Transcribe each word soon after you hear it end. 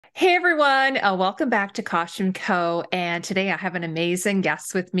Hey everyone, welcome back to Costume Co. And today I have an amazing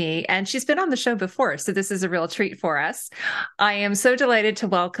guest with me, and she's been on the show before, so this is a real treat for us. I am so delighted to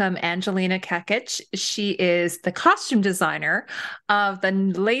welcome Angelina Kekich. She is the costume designer of the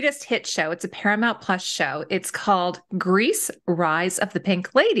latest hit show. It's a Paramount Plus show. It's called Grease: Rise of the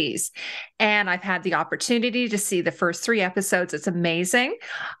Pink Ladies. And I've had the opportunity to see the first three episodes. It's amazing.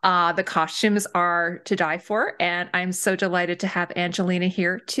 The costumes are to die for, and I'm so delighted to have Angelina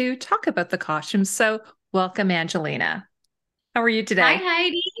here to talk about the costumes. So, welcome, Angelina. How are you Hi, today?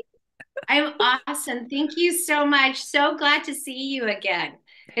 Heidi. I'm awesome. Thank you so much. So glad to see you again.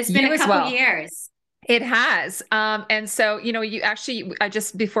 It's been You a as couple well. years. It has. And so, you actually, I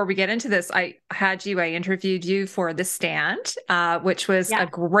just, before we get into this, I interviewed you for The Stand, which was a Yeah.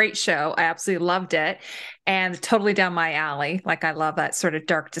 great show. I absolutely loved it and totally down my alley. Like, I love that sort of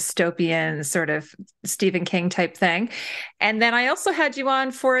dark dystopian, sort of Stephen King type thing. And then I also had you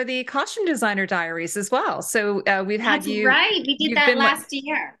on for the Costume Designer Diaries as well. So, we've had That's you, right. We did you've that been, last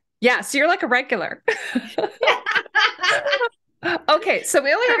year. yeah, so you're like a regular. Okay, so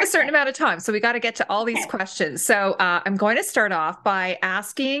we only have a certain Perfect. amount of time, so we got to get to all these Okay. questions. So I'm going to start off by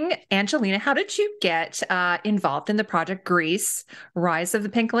asking Angelina, how did you get involved in the project Grease: Rise of the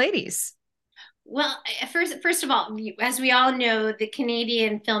Pink Ladies? Well, first of all, as we all know, the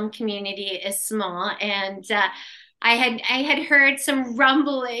Canadian film community is small, and I had heard some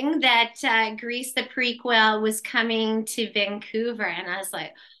rumbling that Grease the prequel was coming to Vancouver, and I was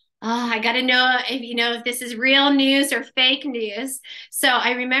like, oh, I got to know if this is real news or fake news. So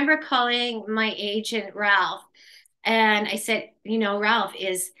I remember calling my agent Ralph, and I said, Ralph,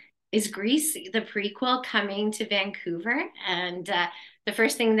 is Grease the prequel coming to Vancouver? And the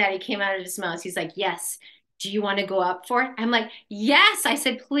first thing that he came out of his mouth, he's like, yes. Do you want to go up for it? I'm like, yes. I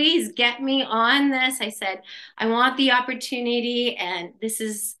said, please get me on this. I said, I want the opportunity, and this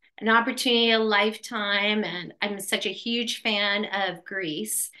is an opportunity a lifetime. And I'm such a huge fan of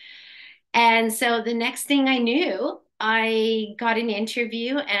Grease. And so the next thing I knew, I got an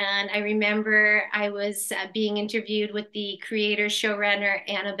interview, and I remember I was being interviewed with the creator showrunner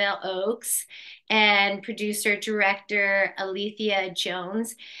Annabel Oakes and producer director Alethea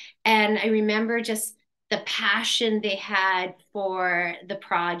Jones. And I remember just the passion they had for the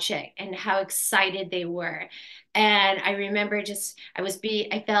project and how excited they were. And I remember just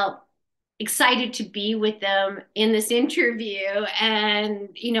I felt excited to be with them in this interview and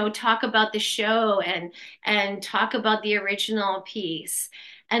talk about the show and talk about the original piece.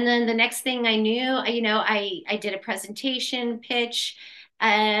 And then the next thing I knew, I did a presentation pitch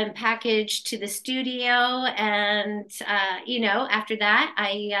and package to the studio, and after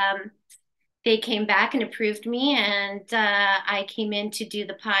that they came back and approved me, and I came in to do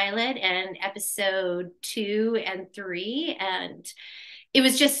the pilot and episode 2 and 3. And it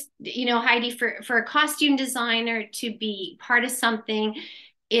was just, Heidi, for a costume designer to be part of something,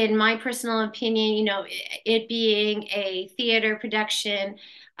 in my personal opinion, it being a theater production,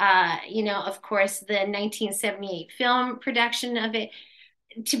 of course, the 1978 film production of it,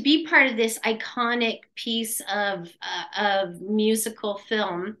 to be part of this iconic piece of musical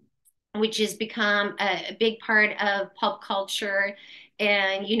film, which has become a big part of pop culture,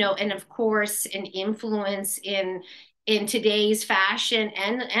 and of course an influence in today's fashion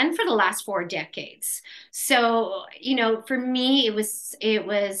and for the last 4 decades. So for me it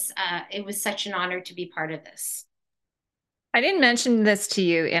was such an honor to be part of this. I didn't mention this to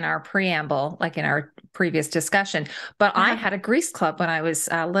you in our preamble, like in our previous discussion, but I Uh-huh. had a Grease club when I was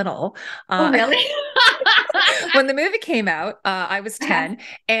little. Oh, really? When the movie came out, I was Uh-huh. 10,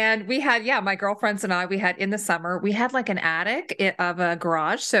 and we had, yeah, my girlfriends and I, we had in the summer, we had like an of a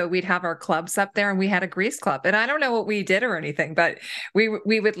garage. So we'd have our clubs up there, and we had a Grease club. And I don't know what we did or anything, but we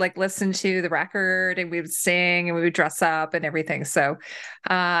would like listen to the record, and we would sing, and we would dress up and everything. So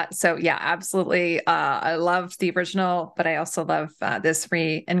yeah, absolutely. I love the original, but I also love this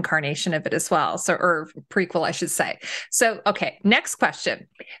reincarnation of it as well. So, or prequel, I should say. So, okay, next question.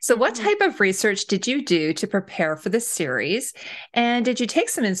 So, what Mhm. type of research did you do to prepare for this series? And did you take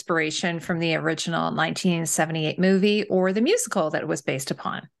some inspiration from the original 1978 movie or the musical that it was based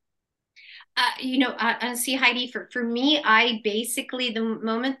upon? See, Heidi, for me, I basically, the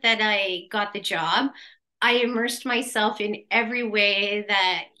moment that I got the job, I immersed myself in every way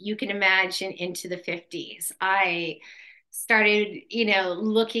that you can imagine into the 50s. I started,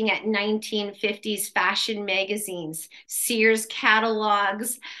 looking at 1950s fashion magazines. Sears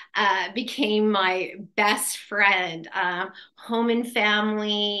catalogs became my best friend. Home and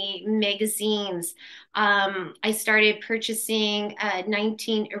Family magazines. I started purchasing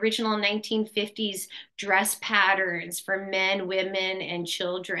original 1950s dress patterns for men, women, and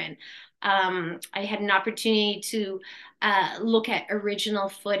children. I had an opportunity to look at original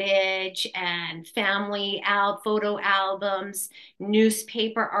footage and photo albums,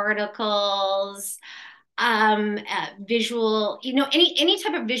 newspaper articles, visual, any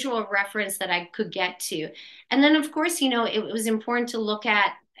type of visual reference that I could get to. And then, of course, it was important to look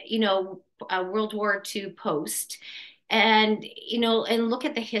at, World War II post, and and look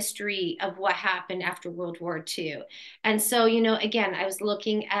at the history of what happened after World War II. And so, again, I was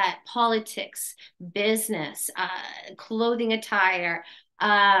looking at politics, business, clothing attire,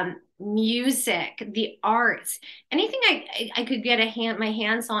 music, the arts, anything I could get my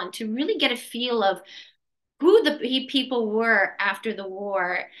hands on to really get a feel of who the people were after the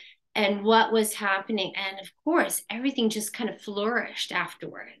war and what was happening. And of course, everything just kind of flourished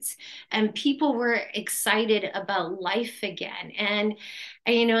afterwards. And people were excited about life again. And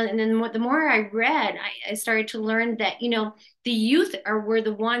then the more I read, I started to learn that, the youth were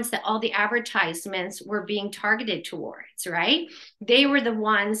the ones that all the advertisements were being targeted towards, right? They were the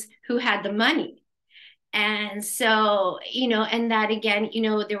ones who had the money. And so, and that again,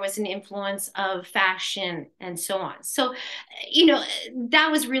 there was an influence of fashion and so on. So, that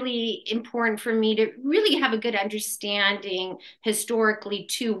was really important for me to really have a good understanding historically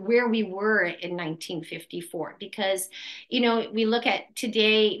to where we were in 1954, because, we look at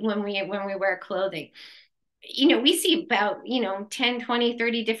today when we wear clothing, we see about, 10, 20,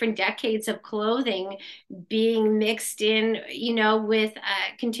 30 different decades of clothing being mixed in, with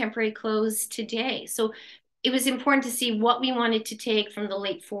contemporary clothes today. So it was important to see what we wanted to take from the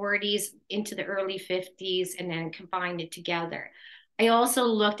late 40s into the early 50s and then combine it together. I also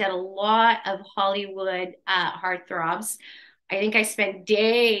looked at a lot of Hollywood heartthrobs. I think I spent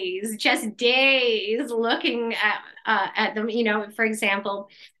days, just days, looking at them. For example,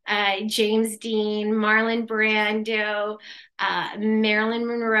 James Dean, Marlon Brando, Marilyn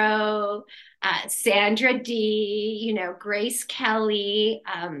Monroe, Sandra Dee, Grace Kelly.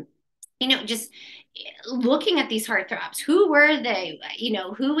 Just looking at these heartthrobs. Who were they?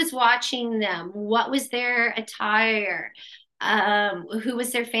 Who was watching them? What was their attire? Who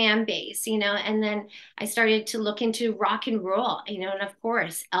was their fan base? And then I started to look into rock and roll, and of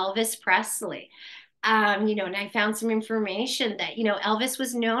course, Elvis Presley. And I found some information that, Elvis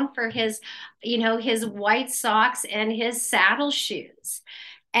was known for his white socks and his saddle shoes.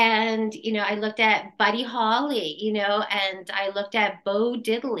 And, I looked at Buddy Holly, and I looked at Bo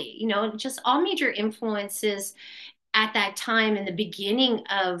Diddley, just all major influences at that time in the beginning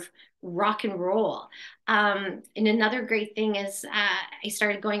of rock and roll. And another great thing is I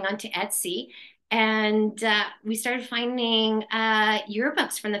started going on to Etsy, and we started finding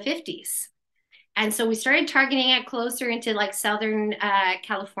yearbooks from the 50s. And so we started targeting it closer into like Southern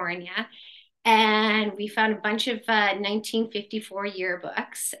California. And we found a bunch of 1954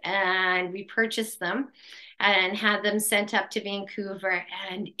 yearbooks, and we purchased them and had them sent up to Vancouver.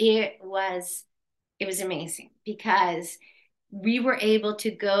 And it was amazing because we were able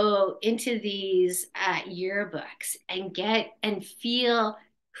to go into these yearbooks and get and feel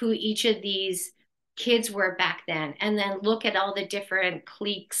who each of these kids were back then, and then look at all the different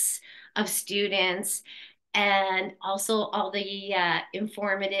cliques of students, and also all the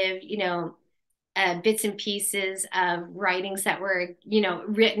informative, bits and pieces of writings that were,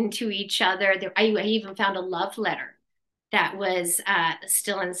 written to each other. I even found a love letter that was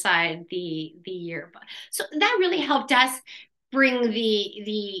still inside the yearbook. So that really helped us bring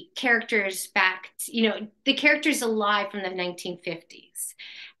the characters back, the characters alive from the 1950s.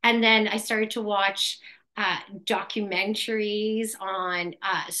 And then I started to watch documentaries on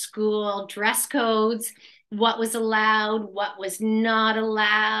school dress codes, what was allowed, what was not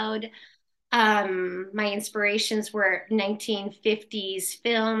allowed. My inspirations were 1950s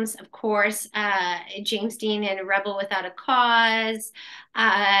films, of course, James Dean and A Rebel Without a Cause,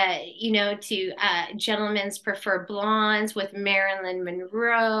 to Gentlemen's Prefer Blondes with Marilyn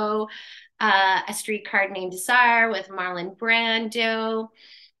Monroe, A Streetcar Named Desire with Marlon Brando,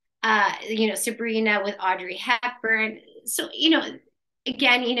 Sabrina with Audrey Hepburn. So,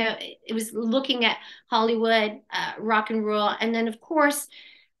 again, it was looking at Hollywood, rock and roll. And then, of course,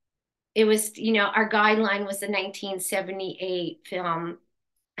 it was, our guideline was the 1978 film,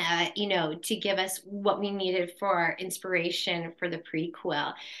 to give us what we needed for inspiration for the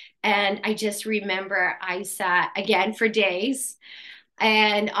prequel. And I just remember I sat again for days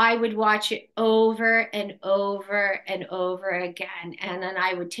And I would watch it over and over and over again. And then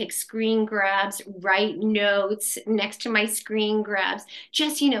I would take screen grabs, write notes next to my screen grabs,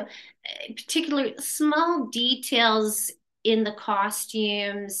 just, particular small details in the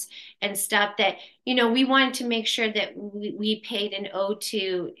costumes and stuff that, we wanted to make sure that we paid an ode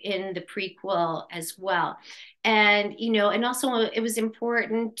to in the prequel as well. And, and also it was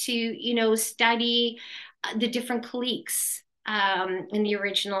important to, study the different cliques in the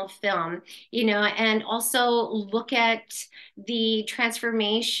original film, and also look at the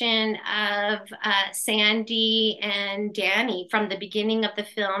transformation of Sandy and Danny from the beginning of the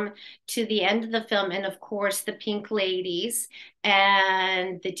film to the end of the film, and of course the Pink Ladies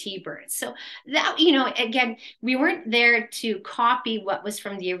and the T-Birds. So that, again, we weren't there to copy what was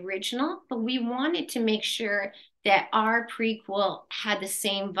from the original, but we wanted to make sure that our prequel had the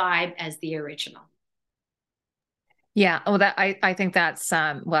same vibe as the original. Yeah. Well, I think that's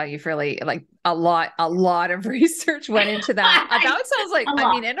well, you've really like a lot of research went into that. That sounds like, A I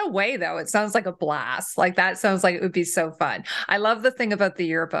lot. mean, in a way though, it sounds like a blast. Like that sounds like it would be so fun. I love the thing about the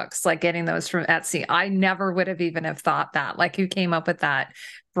yearbooks, like getting those from Etsy. I never would have even have thought that. Like you came up with that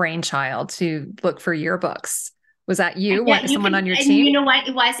brainchild to look for yearbooks. Was that you? Yeah, you Someone can, on your and team? you know what?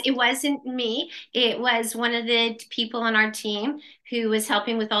 It wasn't me. It was one of the people on our team who was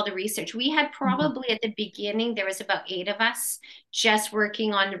helping with all the research. We had Mhm. probably at the beginning, there was about 8 of us just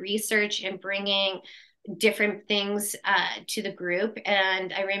working on the research and bringing different things to the group.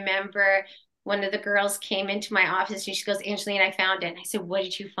 And I remember one of the girls came into my office and she goes, Angelina, I found it. And I said, what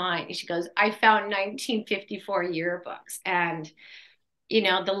did you find? And she goes, I found 1954 yearbooks. And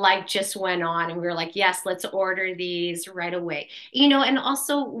the light just went on and we were like, yes, let's order these right away. And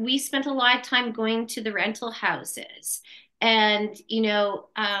also we spent a lot of time going to the rental houses and,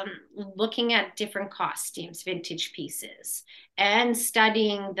 looking at different costumes, vintage pieces, and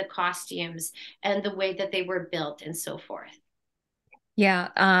studying the costumes and the way that they were built and so forth. Yeah.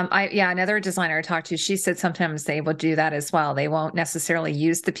 Another designer I talked to, she said sometimes they will do that as well. They won't necessarily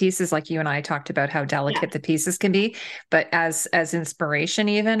use the pieces like you and I talked about how Yeah. delicate the pieces can be, but as inspiration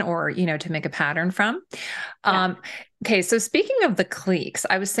even, or, to make a pattern from. Yeah. Um, okay. So speaking of the cliques,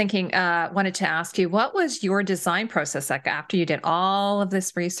 I was thinking, wanted to ask you, what was your design process like after you did all of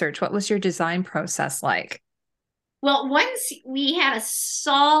this research? What was your design process like? Well, once we had a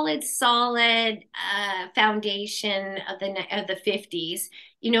solid foundation of the 50s,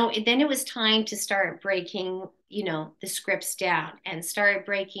 then it was time to start breaking, the scripts down and start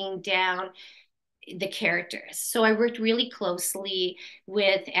breaking down the characters. So I worked really closely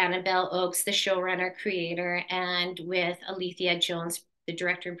with Annabel Oakes, the showrunner creator, and with Alethea Jones, the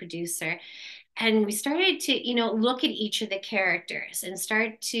director and producer. And we started to, look at each of the characters and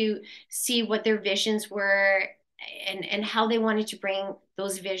start to see what their visions were and how they wanted to bring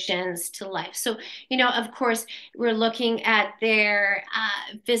those visions to life. So, of course, we're looking at their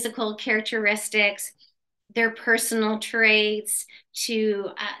physical characteristics, their personal traits, to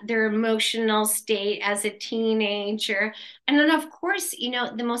their emotional state as a teenager. And then, of course,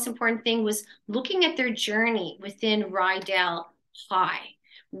 the most important thing was looking at their journey within Rydell High,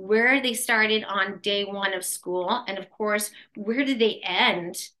 where they started on day one of school. And of course, where did they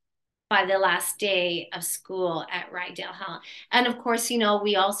end by the last day of school at Rydell Hall? And of course,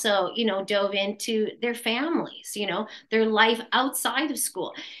 we also, dove into their families, their life outside of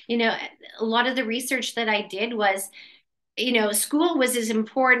school. A lot of the research that I did was, school was as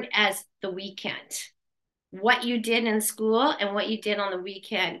important as the weekend. What you did in school and what you did on the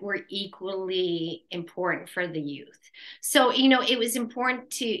weekend were equally important for the youth. So, it was important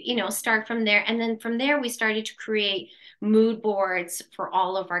to, start from there. And then from there, we started to create mood boards for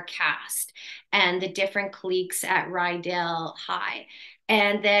all of our cast and the different cliques at Rydell High.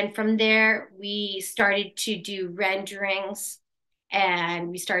 And then from there, we started to do renderings and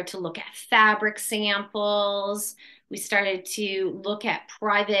we started to look at fabric samples. We started to look at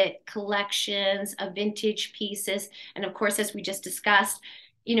private collections of vintage pieces. And of course, as we just discussed,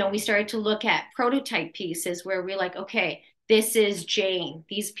 we started to look at prototype pieces where we're like, okay, this is Jane.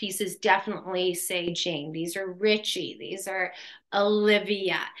 These pieces definitely say Jane. These are Richie. These are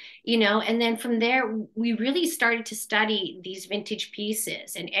Olivia, and then from there, we really started to study these vintage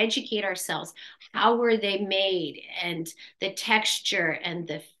pieces and educate ourselves. How were they made and the texture and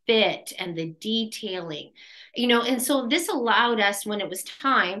the fit and the detailing, and so this allowed us when it was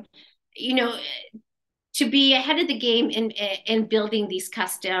time, you know, to be ahead of the game in building these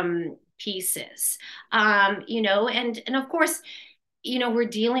custom pieces, and of course, we're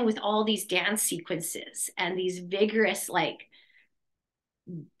dealing with all these dance sequences and these vigorous, like,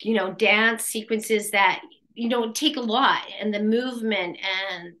 dance sequences that take a lot, and the movement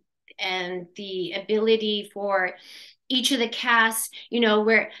and the ability for each of the casts,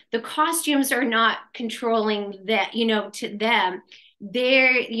 where the costumes are not controlling that, to them.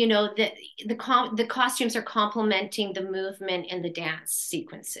 They're, the costumes are complementing the movement and the dance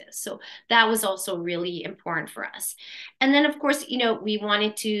sequences. So that was also really important for us. And then, of course, we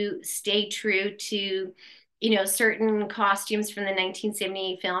wanted to stay true to, certain costumes from the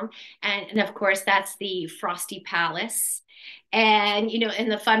 1978 film. And of course, that's the Frosty Palace. And, and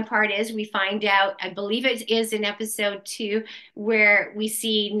the fun part is we find out, I believe it is in episode 2, where we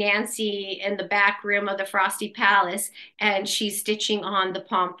see Nancy in the back room of the Frosty Palace and she's stitching on the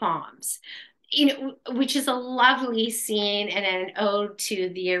pom poms, which is a lovely scene and an ode to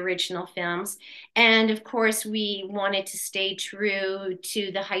the original films. And of course, we wanted to stay true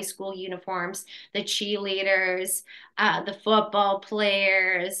to the high school uniforms, the cheerleaders, the football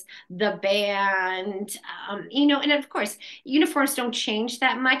players, the band, and of course, uniforms don't change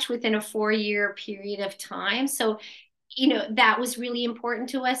that much within a 4-year period of time. So, that was really important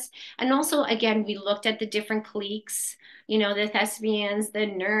to us. And also, again, we looked at the different cliques, the thespians, the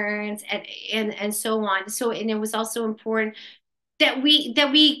nerds, and so on. So, and it was also important that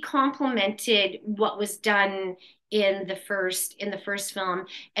we complemented what was done in the first film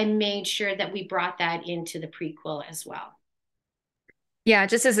and made sure that we brought that into the prequel as well. Yeah,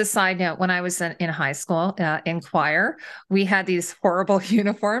 just as a side note, when I was in high school in choir, we had these horrible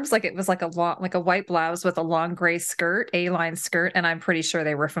uniforms. Like it was like like a white blouse with a long gray skirt, A-line skirt, and I'm pretty sure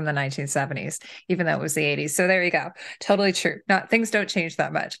they were from the 1970s, even though it was the 80s. So there you go. Totally true. Not things don't change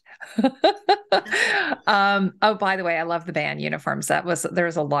that much. Oh, by the way, I love the band uniforms.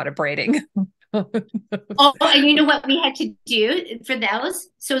 There's a lot of braiding. Oh, and you know what we had to do for those?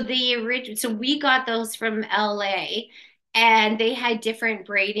 So we got those from LA, and they had different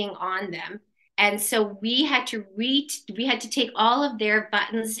braiding on them. And so we had to take all of their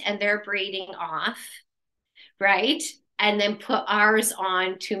buttons and their braiding off, right? And then put ours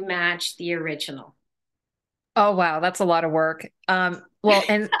on to match the original. Oh wow, that's a lot of work. Well,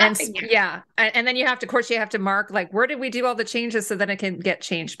 and Yeah. yeah, and then of course, you have to mark like where did we do all the changes so then it can get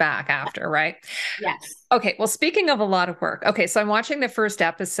changed back after, right? Yes. Okay, well, speaking of a lot of work, okay, so I'm watching the first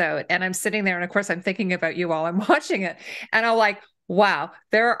episode and I'm sitting there, and of course, I'm thinking about you while I'm watching it, and I'm like, wow,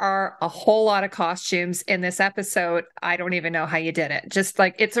 there are a whole lot of costumes in this episode. I don't even know how you did it. Just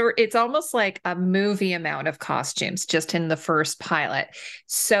like it's almost like a movie amount of costumes just in the first pilot.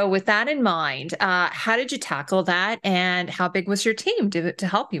 So, with that in mind, how did you tackle that, and how big was your team to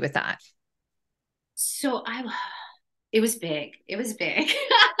help you with that? So I It was big. It was big.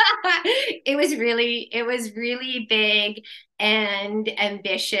 It was really big and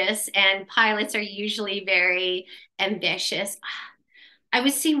ambitious, and pilots are usually very ambitious. I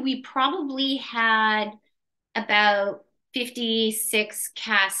would say we probably had about 56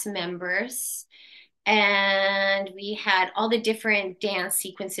 cast members, and we had all the different dance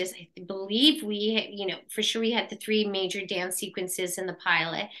sequences. I believe for sure we had the 3 major dance sequences in the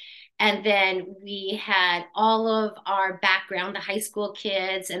pilot. And then we had all of our background, the high school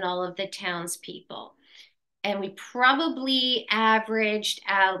kids and all of the townspeople. And we probably averaged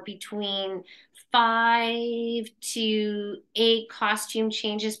out between 5 to 8 costume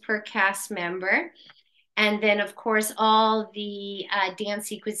changes per cast member. And then, of course, all the dance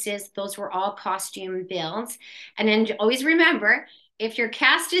sequences, those were all costume builds. And then always remember, if your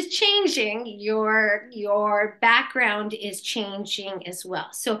cast is changing, your background is changing as well.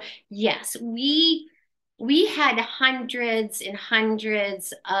 So yes, we had hundreds and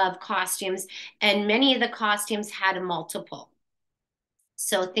hundreds of costumes, and many of the costumes had a multiple.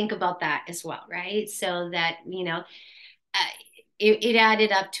 So think about that as well, right? So that, uh, it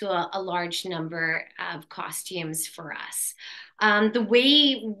added up to a large number of costumes for us. The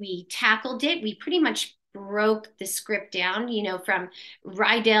way we tackled it, we pretty much broke the script down, from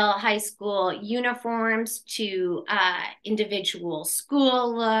Rydell High School uniforms to individual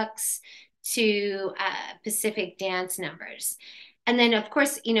school looks to Pacific dance numbers. And then, of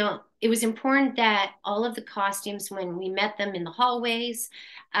course, it was important that all of the costumes, when we met them in the hallways,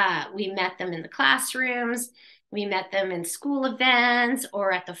 we met them in the classrooms, we met them in school events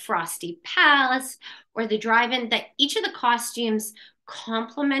or at the Frosty Palace or the drive-in, that each of the costumes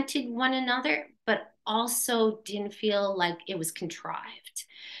complemented one another, but also didn't feel like it was contrived.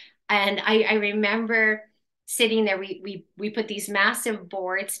 And I remember sitting there, we put these massive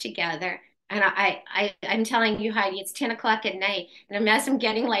boards together. And I'm telling you, Heidi, it's 10 o'clock at night. And as I'm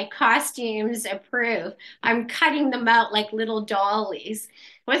getting like costumes approved, I'm cutting them out like little dollies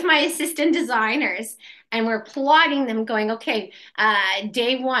with my assistant designers. And we're plotting them going, okay,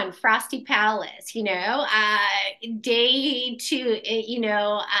 day one, Frosty Palace, day two,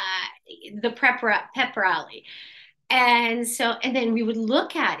 the pep rally. And then we would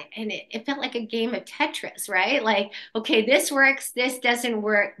look at it and it felt like a game of Tetris, right? Like, okay, this works, this doesn't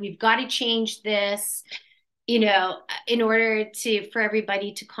work. We've got to change this, in order for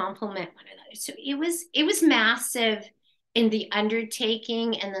everybody to complement one another. So it was massive in the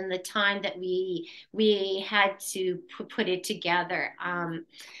undertaking and then the time that we had to put it together.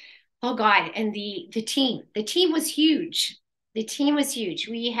 Oh God, and the team was huge. The team was huge.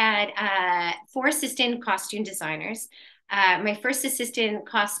 We had four assistant costume designers. My first assistant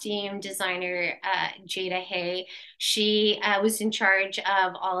costume designer, Jada Hay, she was in charge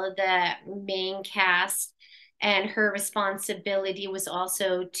of all of the main cast, and her responsibility was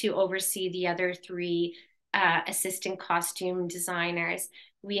also to oversee the other three assistant costume designers.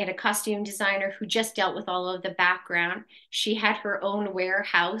 We had a costume designer who just dealt with all of the background. She had her own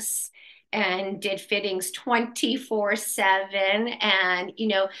warehouse and did fittings 24/7, and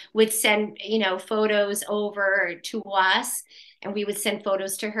would send photos over to us, and we would send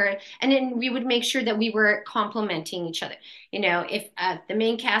photos to her, and then we would make sure that we were complimenting each other. If the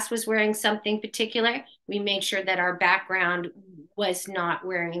main cast was wearing something particular, we made sure that our background was not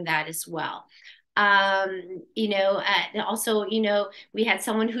wearing that as well. Also, we had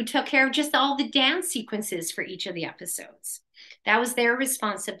someone who took care of just all the dance sequences for each of the episodes. That was their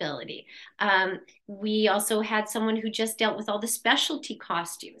responsibility. We also had someone who just dealt with all the specialty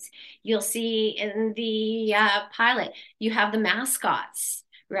costumes. You'll see in the pilot, you have the mascots,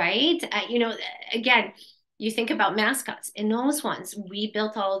 right? Again, you think about mascots. In those ones, we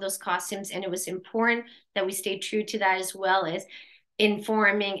built all of those costumes, and it was important that we stayed true to that, as well as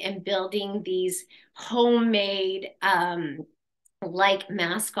informing and building these homemade like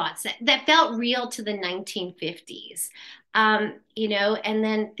mascots that felt real to the 1950s. And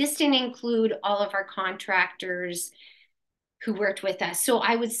then this didn't include all of our contractors who worked with us. So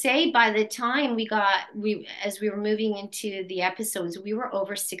I would say by the time as we were moving into the episodes, we were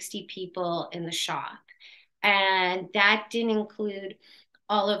over 60 people in the shop. And that didn't include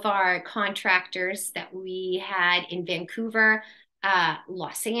all of our contractors that we had in Vancouver,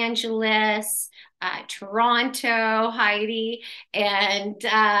 Los Angeles, Toronto, Heidi, and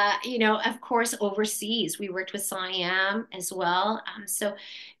of course, overseas. We worked with Siam as well. So,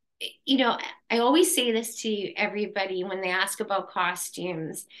 I always say this to everybody when they ask about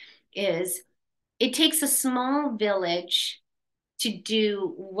costumes: is it takes a small village to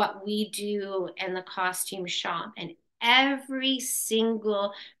do what we do in the costume shop, and every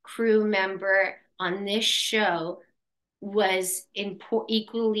single crew member on this show was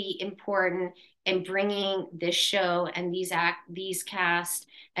equally important in bringing this show and these cast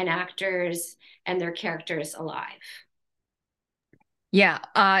and actors and their characters alive. Yeah,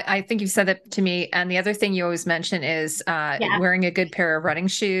 I think you've said that to me. And the other thing you always mention is wearing a good pair of running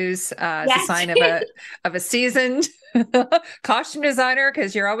shoes as a sign of a seasoned costume designer,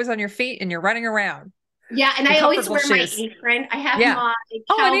 because you're always on your feet and you're running around. Yeah, and I always wear my apron. I have my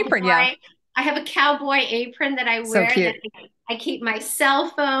cowboy. An apron, yeah. I have a cowboy apron that I wear. So cute. That I keep my cell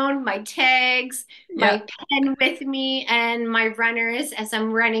phone, my tags, my pen with me, and my runners as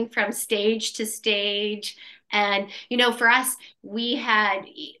I'm running from stage to stage. And for us, we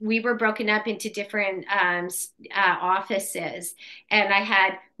were broken up into different offices, and I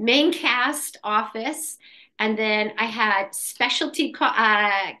had main cast office, and then I had specialty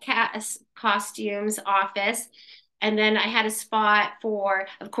costumes office. And then I had a spot for,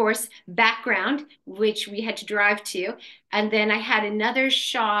 of course, background, which we had to drive to. And then I had another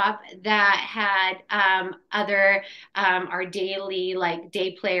shop that had our daily, like,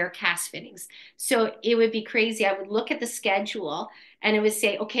 day player cast fittings. So it would be crazy. I would look at the schedule and it would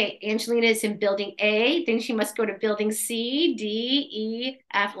say, okay, Angelina is in building A, then she must go to building C, D, E,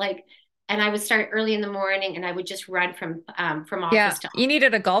 F, and I would start early in the morning, and I would just run from office to office. You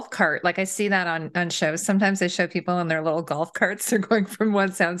needed a golf cart. Like, I see that on shows. Sometimes they show people in their little golf carts. They're going from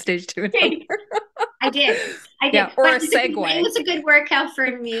one soundstage to another. I did. Yeah, or a Segway. It was a good workout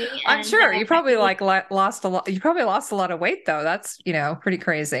for me. I'm sure you probably lost a lot. You probably lost a lot of weight though. That's, pretty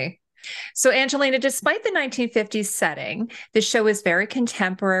crazy. So, Angelina, despite the 1950s setting, the show is very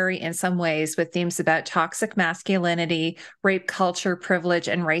contemporary in some ways, with themes about toxic masculinity, rape culture, privilege,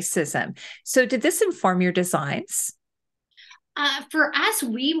 and racism. So did this inform your designs? For us,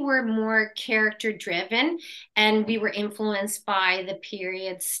 we were more character driven and we were influenced by the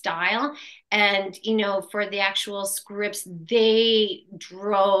period style. And, for the actual scripts, they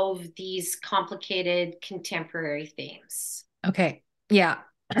drove these complicated contemporary themes. Okay. Yeah.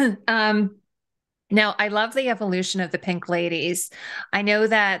 um, Now, I love the evolution of the Pink Ladies. I know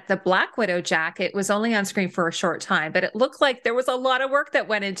that the Black Widow jacket was only on screen for a short time, but it looked like there was a lot of work that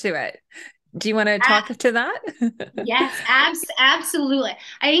went into it. Do you want to talk to that? Yes, absolutely.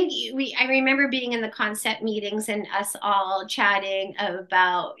 I think I remember being in the concept meetings and us all chatting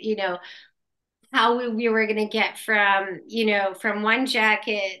about, how we were going to get from one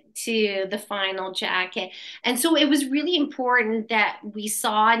jacket to the final jacket. And so it was really important that we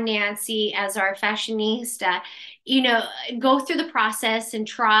saw Nancy as our fashionista, you know, go through the process and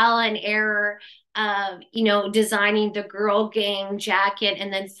trial and error of, designing the girl gang jacket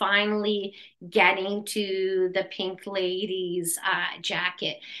and then finally getting to the Pink Ladies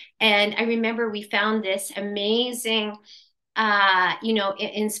jacket. And I remember we found this amazing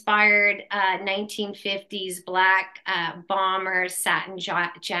inspired 1950s black bomber satin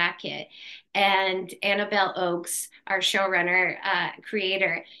jacket. And Annabel Oakes, our showrunner,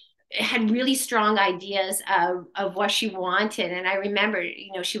 creator, had really strong ideas of what she wanted. And I remember,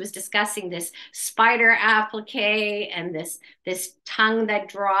 she was discussing this spider applique and this tongue that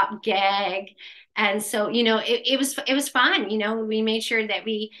drop gag. And so, it was fun. We made sure that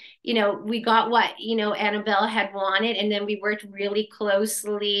we got what, Annabelle had wanted. And then we worked really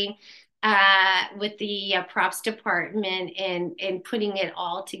closely with the props department and putting it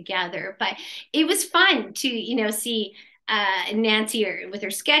all together. But it was fun to, see Nancy with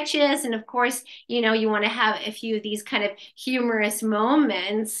her sketches. And of course, you want to have a few of these kind of humorous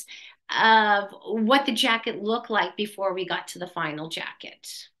moments of what the jacket looked like before we got to the final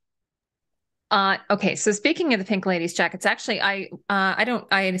jacket. Okay, so speaking of the Pink Ladies jackets, actually, I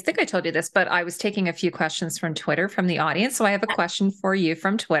think I told you this, but I was taking a few questions from Twitter from the audience. So I have a question for you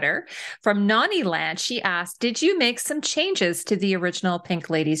from Twitter. From Nani Land, she asked, "Did you make some changes to the original Pink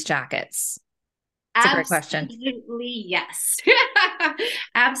Ladies jackets?" It's a great question. Absolutely, yes.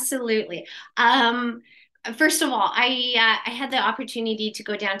 Absolutely. First of all, I had the opportunity to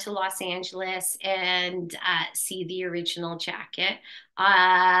go down to Los Angeles and see the original jacket.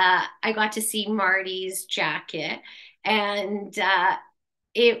 I got to see Marty's jacket, and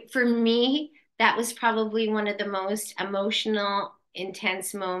it for me that was probably one of the most emotional,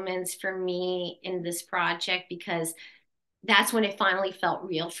 intense moments for me in this project because that's when it finally felt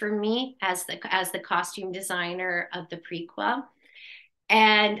real for me as the costume designer of the prequel.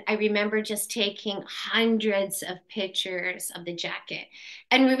 And I remember just taking hundreds of pictures of the jacket.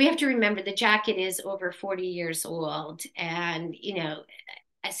 And we have to remember the jacket is over 40 years old. And,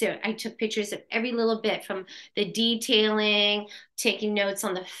 so I took pictures of every little bit from the detailing, taking notes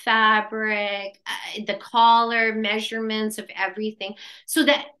on the fabric, the collar, measurements of everything, so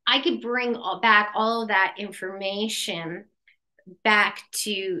that I could bring back all of that information back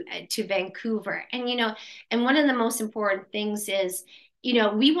to Vancouver. And and one of the most important things is,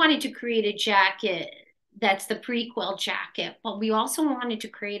 we wanted to create a jacket that's the prequel jacket, but we also wanted to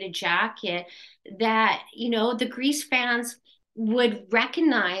create a jacket that, the Grease fans would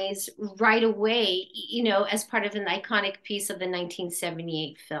recognize right away, as part of an iconic piece of the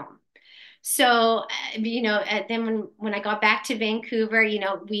 1978 film. So, then when I got back to Vancouver,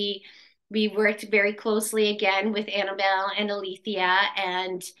 we worked very closely again with Annabelle and Olivia.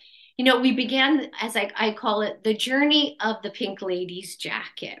 And, we began, as I call it, the journey of the Pink Ladies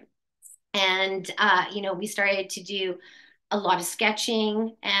jacket. And, we started to do a lot of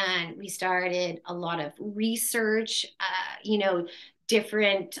sketching and we started a lot of research,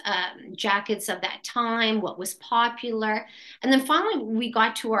 different jackets of that time, what was popular. And then finally, we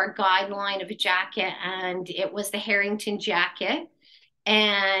got to our guideline of a jacket, and it was the Harrington jacket,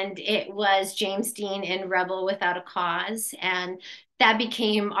 and it was James Dean in Rebel Without a Cause. And that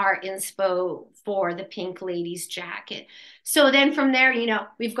became our inspo for the Pink Ladies jacket. So then from there,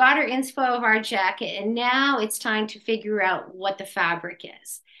 we've got our inspo of our jacket, and now it's time to figure out what the fabric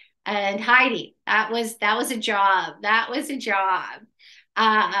is. And Heidi, that was a job. That was a job.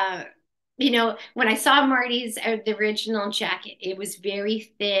 Uh, when I saw Marty's the original jacket, it was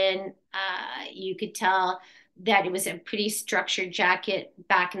very thin. You could tell that it was a pretty structured jacket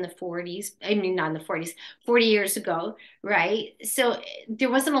back in the 40s. I mean, not in the 40s, 40 years ago, right? So there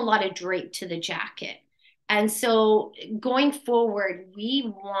wasn't a lot of drape to the jacket. And so going forward, we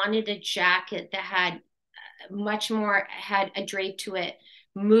wanted a jacket that had had a drape to it,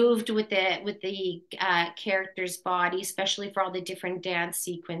 moved with the character's body, especially for all the different dance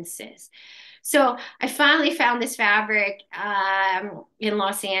sequences. So I finally found this fabric in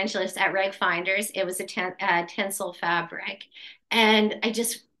Los Angeles at Reg Finders. It was a tencel fabric, and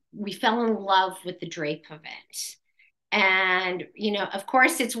we fell in love with the drape of it. And of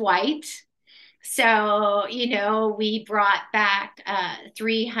course, it's white. So we brought back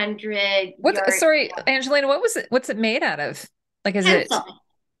 300 What, yard sorry, Angelina, what was it? What's it made out of? Like, is it, tencel,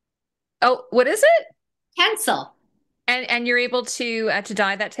 oh, what is it? tencel. And you're able to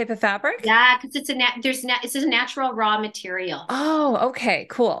dye that type of fabric? Yeah, because it's a natural raw material. Oh, okay,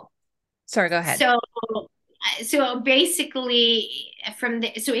 cool. Sorry, go ahead. So so basically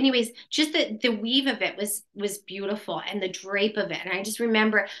so anyways, just the weave of it was beautiful, and the drape of it. And I just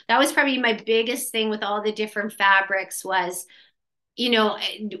remember that was probably my biggest thing with all the different fabrics was,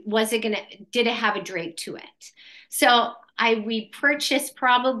 was it gonna did it have a drape to it? So we purchased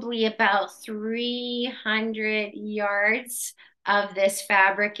probably about 300 yards of this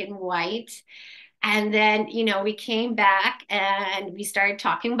fabric in white. And then, we came back and we started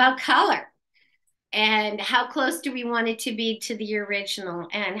talking about color and how close do we want it to be to the original,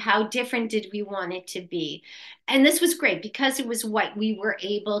 and how different did we want it to be. And this was great because it was white. We were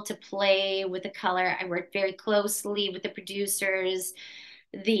able to play with the color. I worked very closely with the producers,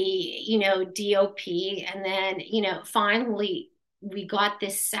 the DOP, and then finally we got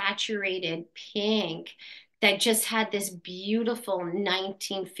this saturated pink that just had this beautiful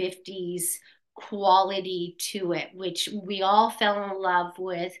 1950s quality to it, which we all fell in love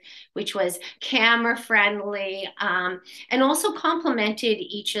with, which was camera friendly, and also complemented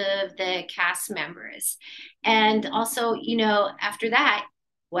each of the cast members. And also, after that,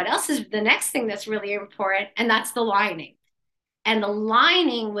 what else is the next thing that's really important? And that's the lining. And the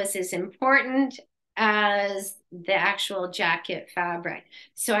lining was as important as the actual jacket fabric.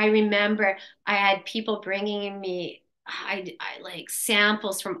 So I remember I had people bringing me I like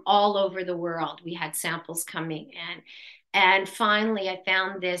samples from all over the world. We had samples coming in. And finally I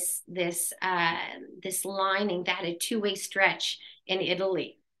found this lining that had a two-way stretch in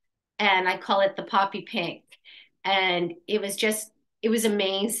Italy. And I call it the poppy pink. And it was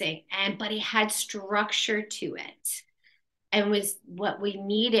amazing. But it had structure to it, and was what we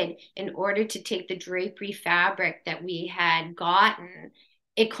needed in order to take the drapery fabric that we had gotten.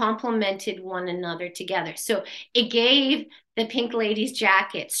 It complemented one another together. So it gave the Pink Lady's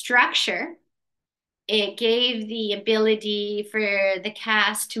jacket structure. It gave the ability for the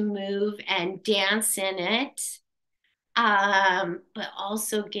cast to move and dance in it, but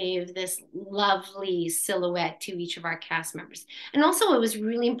also gave this lovely silhouette to each of our cast members. And also, it was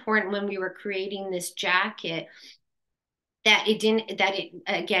really important when we were creating this jacket that it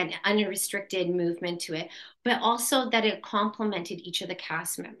again, unrestricted movement to it, but also that it complemented each of the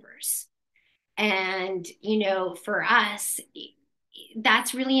cast members. And for us,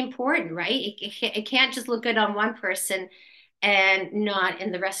 that's really important, right? It can't just look good on one person and not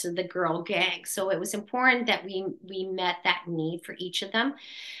in the rest of the girl gang. So it was important that we met that need for each of them.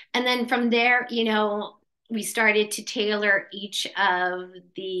 And then from there, we started to tailor each of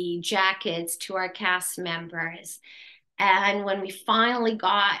the jackets to our cast members. And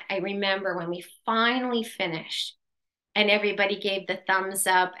I remember when we finally finished and everybody gave the thumbs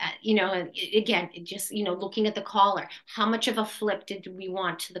up, again, just, looking at the collar, how much of a flip did we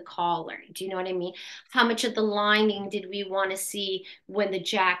want to the collar? Do you know what I mean? How much of the lining did we want to see when the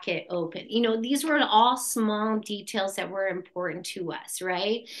jacket opened? These were all small details that were important to us,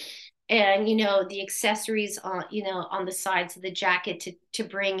 right? And the accessories on the sides of the jacket to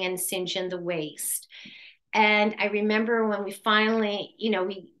bring in cinch in the waist. And I remember when we finally,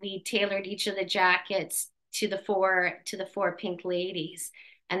 we tailored each of the jackets to the four Pink Ladies,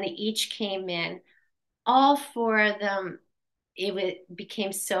 and they each came in. All four of them,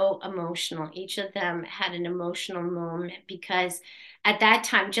 became so emotional. Each of them had an emotional moment because at that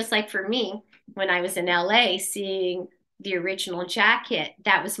time, just like for me, when I was in LA seeing the original jacket,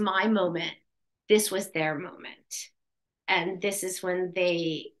 that was my moment. This was their moment. And this is when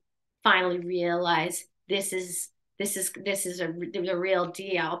they finally realized the real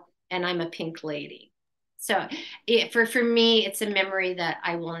deal, and I'm a Pink Lady. So for me, it's a memory that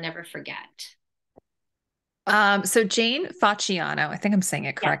I will never forget. So Jane Facciano, I think I'm saying it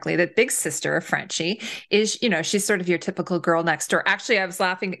Yeah. correctly, the big sister of Frenchie is, she's sort of your typical girl next door. Actually, I was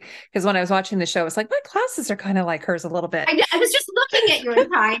laughing because when I was watching the show, it's like my classes are kind of like hers a little bit. I was just looking at you in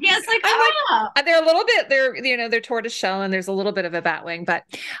time. Yeah, it's like, I'm oh, like, they're a little bit, they're tortoise shell and there's a little bit of a bat wing, but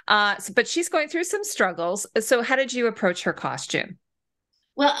she's going through some struggles. So how did you approach her costume?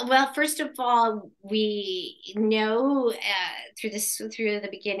 well. First of all, we know through the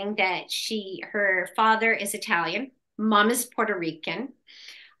beginning that her father is Italian, mom is Puerto Rican.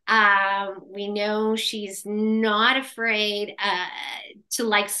 We know she's not afraid to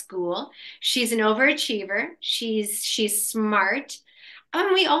like school. She's an overachiever. She's smart.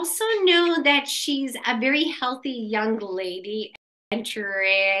 We also know that she's a very healthy young lady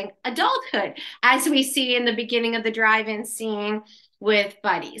entering adulthood, as we see in the beginning of the drive-in scene with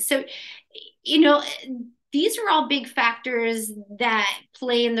Buddy. So, you know, these are all big factors that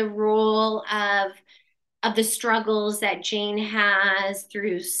play in the role of the struggles that Jane has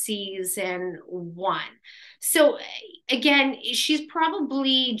through season one. So again,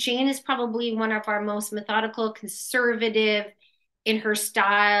 Jane is probably one of our most methodical, conservative in her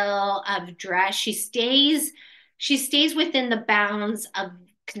style of dress. She stays within the bounds of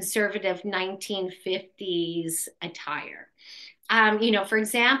conservative 1950s attire. For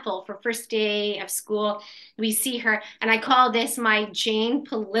example, for first day of school, we see her, and I call this my Jane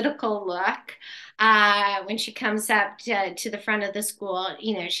political look. When she comes up to the front of the school,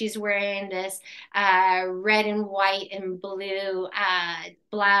 she's wearing this red and white and blue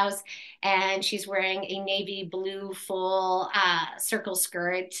blouse, and she's wearing a navy blue full circle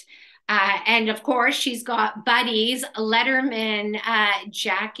skirt. And of course, she's got Buddy's Letterman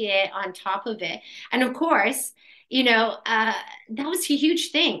jacket on top of it. And of course, that was a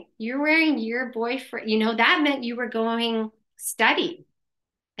huge thing. You're wearing your boyfriend, that meant you were going study.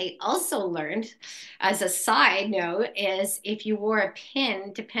 I also learned, as a side note, is if you wore a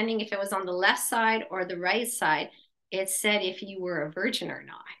pin, depending if it was on the left side or the right side, it said if you were a virgin or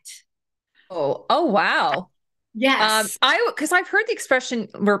not. Oh, wow. Yes. Because I've heard the expression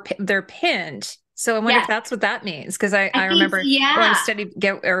where they're pinned. So I wonder if Yes. that's what that means. Because I I think, remember going to yeah. study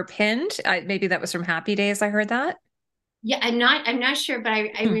get or pinned. Maybe that was from Happy Days. I heard that. Yeah, I'm not sure, but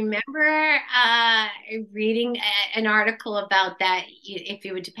I Hmm. remember reading an article about that, if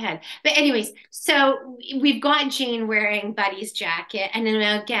it would depend. But anyways, so we've got Jane wearing Buddy's jacket, and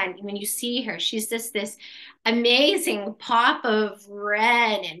then again, when you see her, she's just this amazing pop of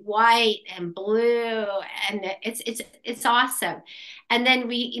red and white and blue, and it's awesome. And then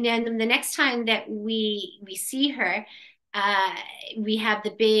the next time that we see her, uh, we have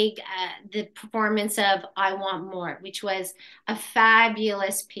the performance of I Want More, which was a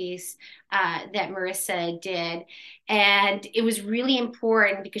fabulous piece that Marissa did. And it was really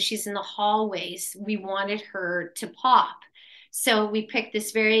important because she's in the hallways. We wanted her to pop. So we picked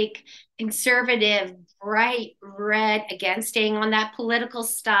this very conservative, bright red, again, staying on that political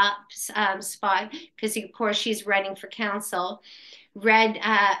spot, because of course she's running for council, red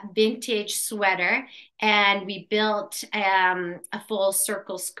vintage sweater, and we built a full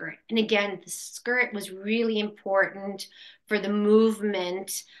circle skirt. And again, the skirt was really important for the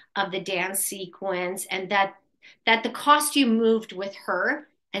movement of the dance sequence, and that the costume moved with her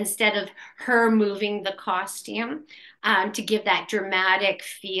instead of her moving the costume, to give that dramatic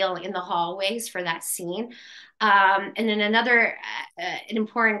feel in the hallways for that scene. And then an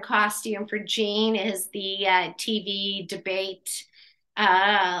important costume for Jane is the TV debate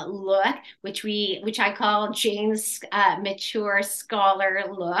look, which I call Jane's mature scholar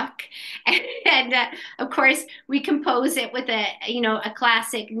look. And of course, we compose it with a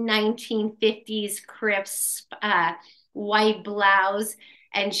classic 1950s crisp white blouse,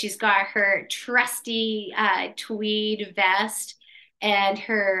 and she's got her trusty tweed vest. And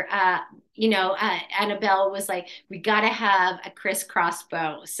her, Annabelle was like, we got to have a crisscross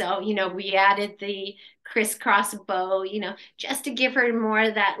bow. So, we added the crisscross bow, just to give her more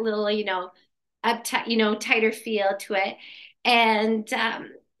of that little, up, tighter feel to it. And,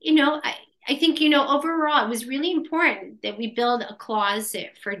 I think, overall, it was really important that we build a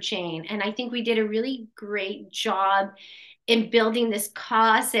closet for Jane. And I think we did a really great job in building this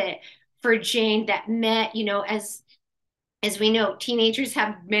closet for Jane that met, as we know, teenagers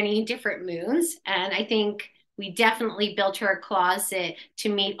have many different moods. And I think we definitely built her a closet to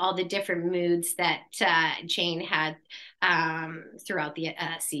meet all the different moods that Jane had throughout the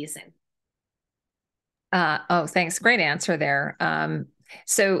season. Oh, thanks. Great answer there.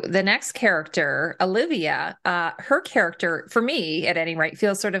 So the next character, Olivia, her character, for me at any rate,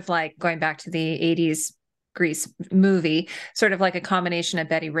 feels sort of like going back to the 80s Grease movie, sort of like a combination of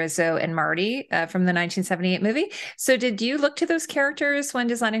Betty Rizzo and Marty from the 1978 movie. So did you look to those characters when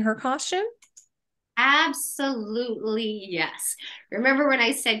designing her costume? Absolutely, yes. Remember when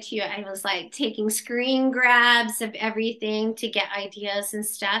I said to you, I was like taking screen grabs of everything to get ideas and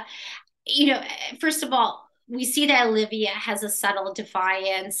stuff? First of all, we see that Olivia has a subtle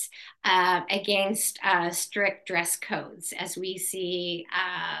defiance against strict dress codes, as we see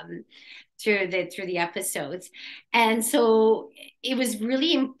through the episodes. And so it was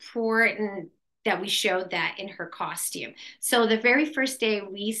really important that we showed that in her costume. So the very first day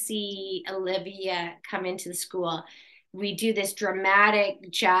we see Olivia come into the school, we do this dramatic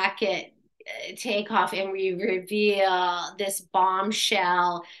jacket takeoff and we reveal this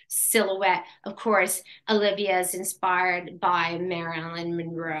bombshell silhouette. Of course, Olivia is inspired by Marilyn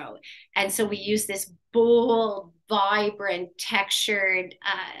Monroe. And so we use this bold, vibrant, textured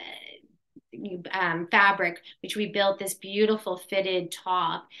fabric, which we built this beautiful fitted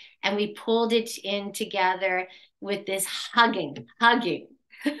top, and we pulled it in together with this hugging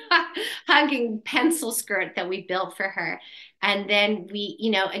pencil skirt that we built for her. And then we,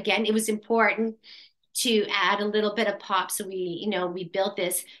 again, it was important to add a little bit of pop. So we built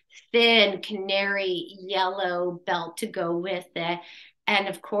this thin canary yellow belt to go with it. And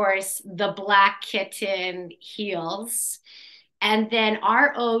of course, the black kitten heels. And then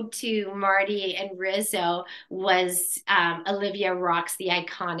our ode to Marty and Rizzo was Olivia rocks the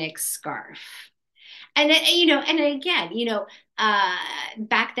iconic scarf. And and again,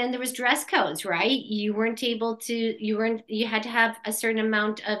 back then there was dress codes, right? You had to have a certain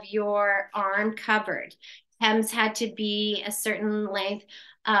amount of your arm covered. Hems had to be a certain length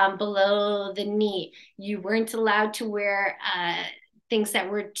below the knee. You weren't allowed to wear things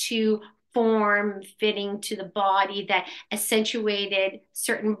that were too form fitting to the body that accentuated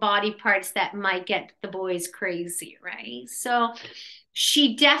certain body parts that might get the boys crazy, right? So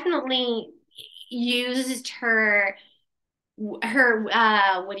she definitely used her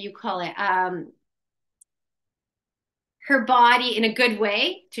what do you call it, her body in a good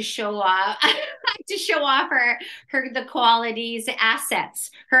way to show off her the qualities,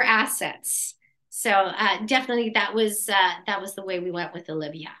 her assets. So definitely that was the way we went with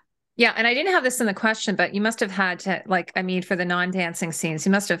Olivia. Yeah, and I didn't have this in the question, but you must have had to, like, I mean, for the non-dancing scenes,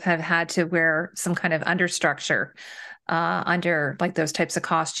 you must have had to wear some kind of understructure under like those types of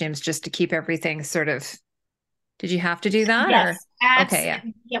costumes just to keep everything sort of. Did you have to do that? Yes, Or okay, yeah.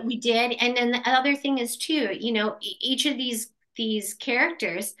 yeah, we did. And then the other thing is too, each of these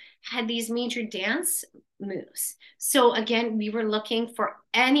characters had these major dance moves. So again, we were looking for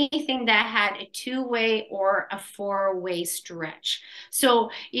anything that had a two-way or a four-way stretch. So,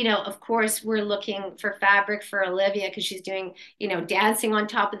 of course, we're looking for fabric for Olivia because she's doing, dancing on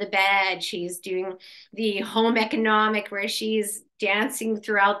top of the bed. She's doing the home economic where she's dancing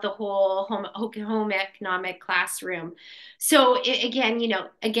throughout the whole home economic classroom. So again,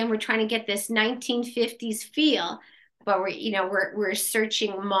 we're trying to get this 1950s feel, but we're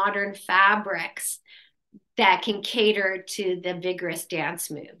searching modern fabrics that can cater to the vigorous dance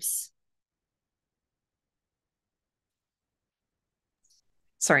moves.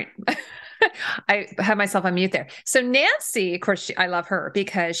 Sorry. I had myself on mute there. So Nancy, of course, I love her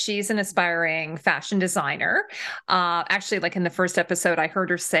because she's an aspiring fashion designer. Actually, like in the first episode, I heard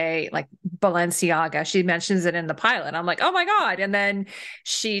her say like Balenciaga. She mentions it in the pilot. I'm like, oh my God. And then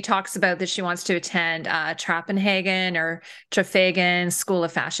she talks about that she wants to attend Trappenhagen or Traphagen School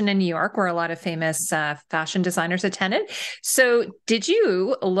of Fashion in New York, where a lot of famous fashion designers attended. So did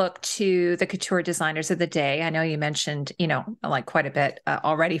you look to the couture designers of the day? I know you mentioned, like quite a bit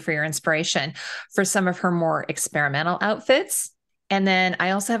already for your inspiration for some of her more experimental outfits. And then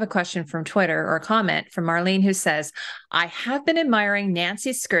I also have a question from Twitter or a comment from Marlene who says, I have been admiring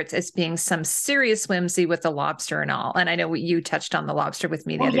Nancy's skirts as being some serious whimsy with the lobster and all. And I know you touched on the lobster with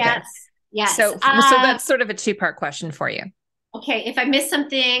me the other day. Yes. So that's sort of a two-part question for you. Okay. If I miss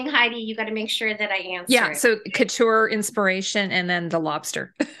something, Heidi, you got to make sure that I answer. Yeah. So couture inspiration and then the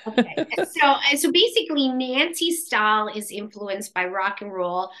lobster. Okay. So basically Nancy's style is influenced by rock and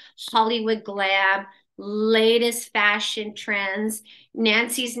roll, Hollywood glam, latest fashion trends.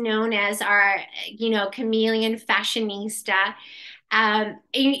 Nancy's known as our, chameleon fashionista.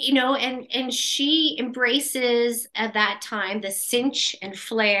 And she embraces at that time the cinch and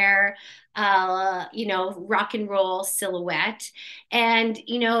flare, rock and roll silhouette, and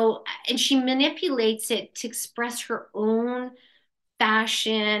she manipulates it to express her own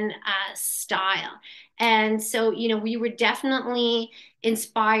fashion style. And so, we were definitely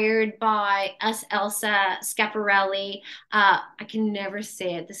inspired by Elsa Schiaparelli. I can never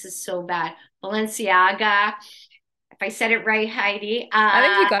say it. This is so bad. Balenciaga. If I said it right, Heidi. I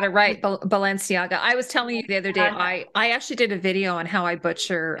think you got it right, Balenciaga. I was telling you the other day, I actually did a video on how I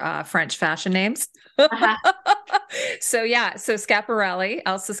butcher French fashion names. So Schiaparelli,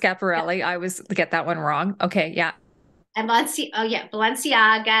 Elsa Schiaparelli. I always get that one wrong. Okay, yeah. And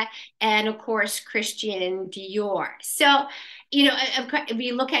Balenciaga, and of course Christian Dior. So,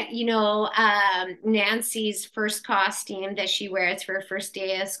 we look at Nancy's first costume that she wears for her first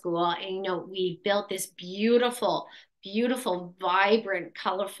day of school, and we built this beautiful beautiful, vibrant,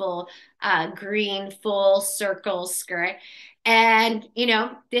 colorful, green full circle skirt. And,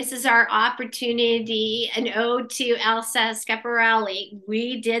 this is our opportunity, an ode to Elsa Schiaparelli.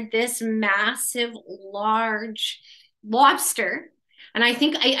 We did this massive, large lobster. And I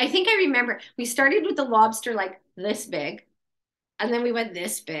think I remember we started with the lobster like this big, and then we went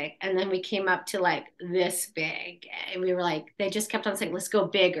this big, and then we came up to like this big. And we were like, they just kept on saying, let's go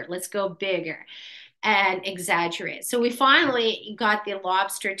bigger and exaggerate. So we finally got the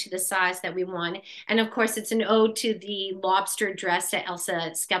lobster to the size that we wanted. And of course, it's an ode to the lobster dress that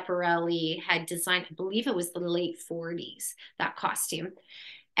Elsa Schiaparelli had designed. I believe it was the late 40s, that costume.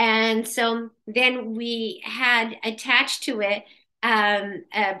 And so then we had attached to it a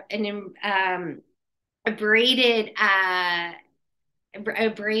braided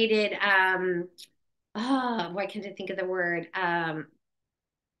why can't I think of the word?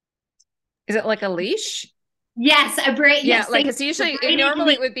 Is it like a leash? Yes, a braid. Yeah, Yes, like thank it's you. usually A braided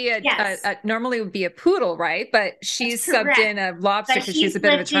normally leaf. it would be Yes, normally it would be a poodle, right? But that's she's subbed correct. in a lobster But because she's she a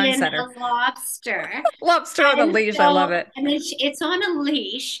bit of a slipped in trendsetter. a lobster. Lobster on a And leash, I love so, it. and then it's on a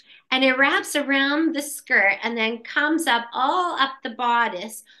leash, and it wraps around the skirt and then comes up all up the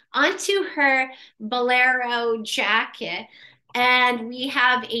bodice onto her bolero jacket. And we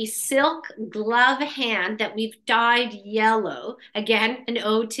have a silk glove hand that we've dyed yellow. Again, an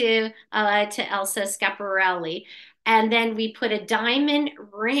ode to Elsa Schiaparelli. And then we put a diamond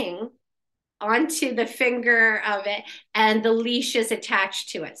ring onto the finger of it, and the leash is attached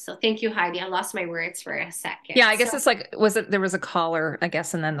to it. So thank you, Heidi. I lost my words for a second. Yeah, I So guess it's like there was a collar, I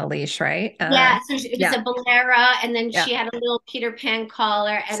guess, and then the leash, right? yeah, so it was Yeah, a bolero, and then yeah. she had a little Peter Pan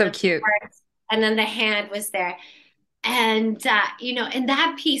collar, and So of cute. course, and then the hand was there. And in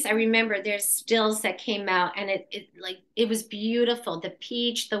that piece, I remember there's stills that came out, and it was beautiful. The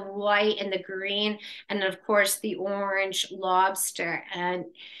peach, the white, and the green, and of course the orange lobster. And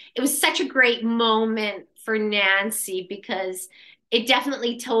it was such a great moment for Nancy because it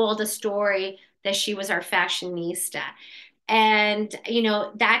definitely told a story that she was our fashionista. And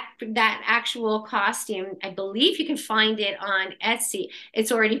that actual costume, I believe you can find it on Etsy.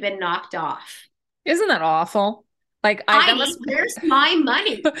 It's already been knocked off. Isn't that awful? Like that Heidi, must where's my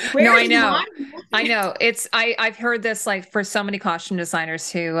money? No, I Where's know. my I money? know. I've heard this like for so many costume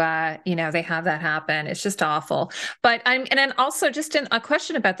designers who they have that happen. It's just awful. But and then also just a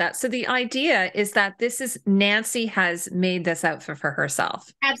question about that. So the idea is that this is Nancy has made this outfit for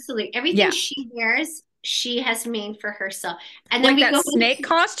herself. Absolutely. Everything Yeah. she wears, she has made for herself. And then Like we that go snake into,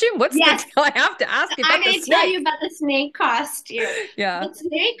 costume? What's the yes, deal? I have to ask you I'm about the going to tell you snake. about the snake costume. Yeah. The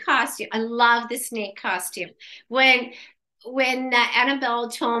snake costume. I love the snake costume. When Annabelle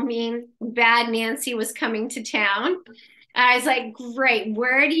told me Bad Nancy was coming to town, I was like, great.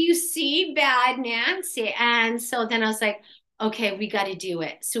 Where do you see Bad Nancy? And so then I was like, okay, we got to do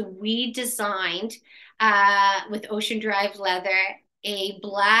it. So we designed with Ocean Drive leather a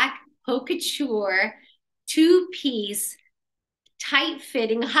black haute couture two-piece tight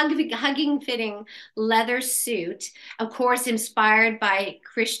fitting, hugging fitting leather suit, of course, inspired by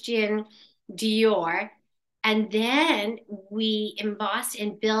Christian Dior. And then we embossed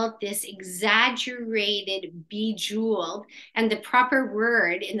and built this exaggerated, bejeweled, and the proper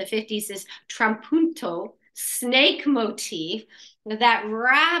word in the 50s is trampunto, snake motif that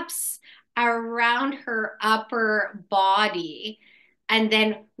wraps around her upper body. And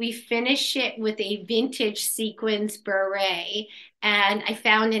then we finish it with a vintage sequins beret. And I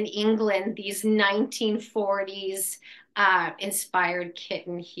found in England these 1940s inspired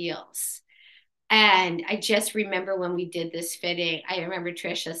kitten heels. And I just remember when we did this fitting, I remember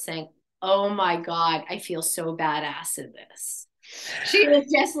Trisha saying, "Oh my God, I feel so badass in this." She was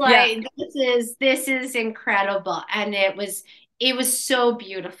just Yeah. like, "This is incredible," and it was so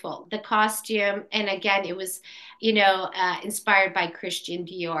beautiful. The costume, and again, it was, inspired by Christian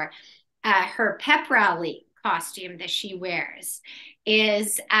Dior. Her pep rally costume that she wears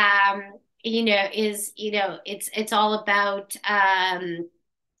is, it's all about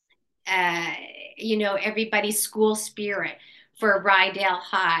uh, everybody's school spirit for Rydell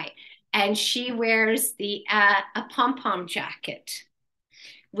High. And she wears a pom-pom jacket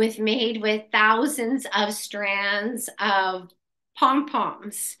made with thousands of strands of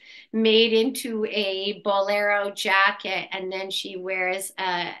pom-poms made into a bolero jacket. And then she wears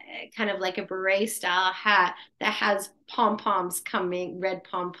a kind of like a beret style hat that has red pom-poms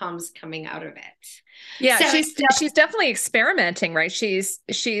coming out of it. Yeah, So she's definitely experimenting, right? She's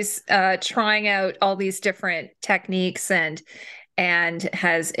trying out all these different techniques and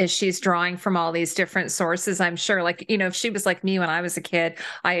is she's drawing from all these different sources. I'm sure, like, if she was like me when I was a kid,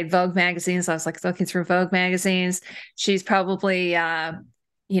 I had Vogue magazines. I was like looking through Vogue magazines. She's probably, trying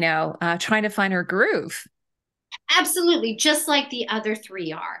to find her groove. Absolutely, just like the other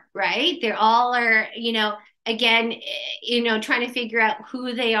three are, right? They all are, again, trying to figure out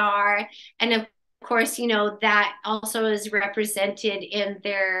who they are. And of course, that also is represented in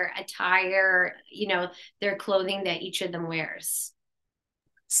their attire, their clothing that each of them wears.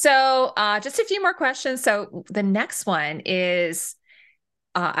 So just a few more questions. So the next one is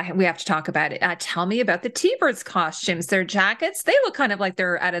we have to talk about it. Tell me about the T-Birds costumes. Their jackets, they look kind of like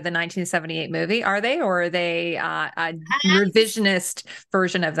they're out of the 1978 movie, are they? Or are they a revisionist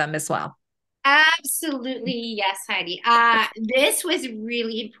version of them as well? Absolutely, yes, Heidi. This was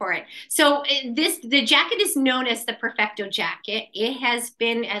really important. So the jacket is known as the Perfecto jacket. It has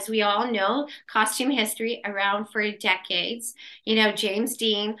been, as we all know, costume history around for decades. James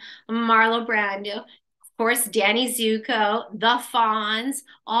Dean, Marlon Brando, of course, Danny Zuko, the Fonz,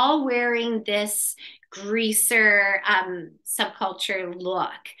 all wearing this greaser subculture look.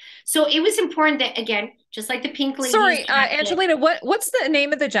 So it was important that, again, just like the Pink Ladies Sorry, jacket, Angelina, what's the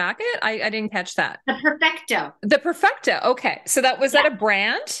name of the jacket? I didn't catch that. the Perfecto. The Perfecto. Okay. So Yeah. that a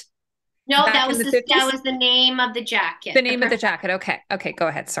brand No, back in the 50s? that was the name of the jacket. The name of the jacket. Okay. Okay, go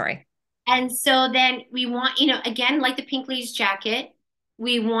ahead. Sorry. And so then we want, again, like the Pink Ladies jacket,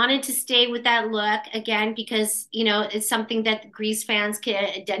 we wanted to stay with that look again because, it's something that the Grease fans can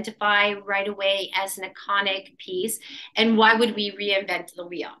identify right away as an iconic piece. And why would we reinvent the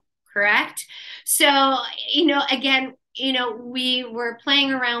wheel? Correct? So, again, we were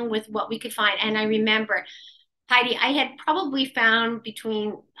playing around with what we could find. And I remember, Heidi, I had probably found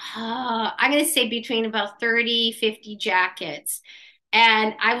I'm going to say between about 30, 50 jackets.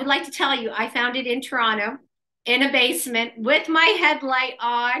 And I would like to tell you, I found it in Toronto in a basement with my headlight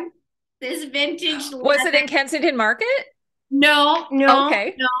on. This vintage Was it leather. in Kensington Market? No,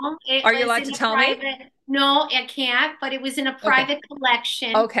 Okay. no. It Are you was allowed in to a tell me? private. No, I can't. But it was in a Okay. private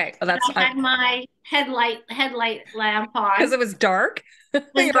collection. Okay. Well, And I had my headlight lamp because on. it was dark. Was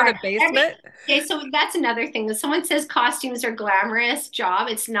You're in a dark. basement. Okay, so that's another thing. If someone says costumes are glamorous job,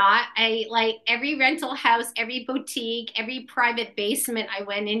 it's not. I like every rental house, every boutique, every private basement I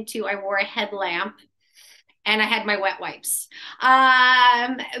went into, I wore a headlamp and I had my wet wipes.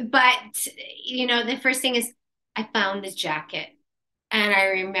 But the first thing is I found this jacket. And I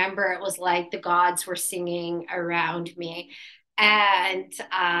remember it was like the gods were singing around me. And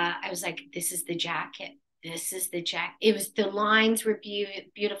I was like, this is the jacket. This is the jacket. The lines were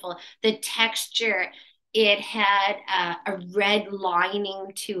beautiful. The texture, it had a red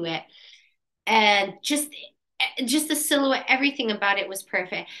lining to it. And just the silhouette, everything about it was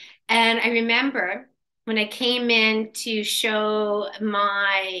perfect. And I remember when I came in to show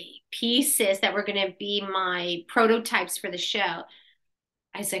my pieces that were going to be my prototypes for the show,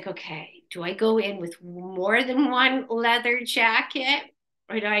 I was like, okay, do I go in with more than one leather jacket?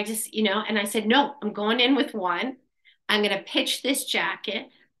 Or do I just, and I said, no, I'm going in with one. I'm going to pitch this jacket.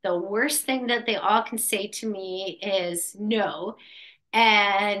 The worst thing that they all can say to me is no.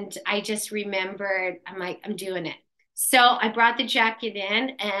 And I just remembered, I'm like, I'm doing it. So I brought the jacket in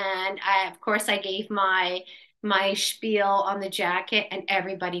and of course I gave my spiel on the jacket and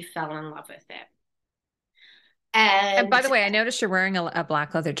everybody fell in love with it. And by And the way, I noticed you're wearing a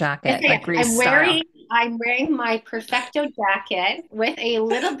black leather jacket, like okay, Grease style. I'm wearing my Perfecto jacket with a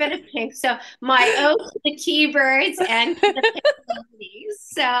little bit of pink. So my ode to the T-Birds and to the Pink Ladies.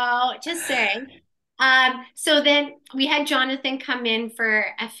 So just saying. So then we had Jonathan come in for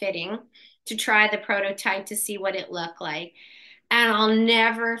a fitting to try the prototype to see what it looked like. And I'll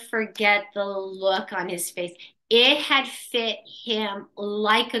never forget the look on his face. It had fit him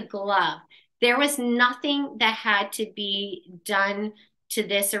like a glove. There was nothing that had to be done to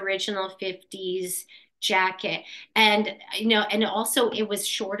this original 50s jacket. And and also it was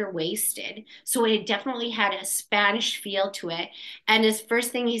shorter waisted. So it definitely had a Spanish feel to it. And his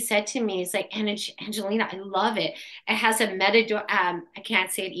first thing he said to me is like, Angelina, I love it. It has a matador, I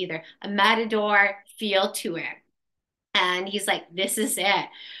can't say it either, a matador feel to it. And he's like, this is it.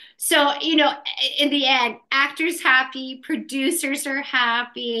 So, in the end, actors happy, producers are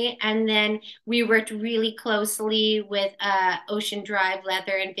happy. And then we worked really closely with Ocean Drive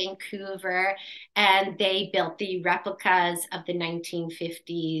Leather in Vancouver, and they built the replicas of the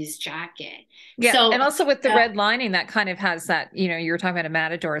 1950s jacket. Yeah. So, And also with the red lining, that kind of has that, you were talking about a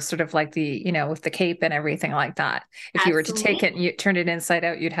matador, sort of like the, with the cape and everything like that. If you were to take absolutely. it and you turn it inside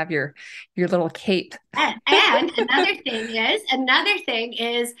out, you'd have your little cape And another thing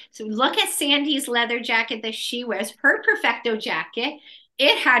is, so look at Sandy's leather jacket that she wears, her Perfecto jacket.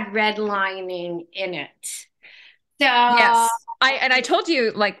 It had red lining in it. So Yes. I told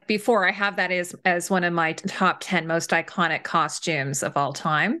you like before, I have that as one of my top 10 most iconic costumes of all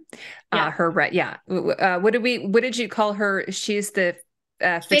time. yeah, Her red, yeah. What did you call her? She's the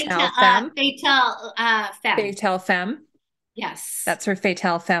fatal, Fatale Femme. femme. Fatale Femme. Yes, That's her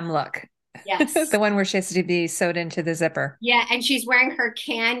Fatale Femme look. yes. The one where she has to be sewed into the zipper. Yeah, and she's wearing her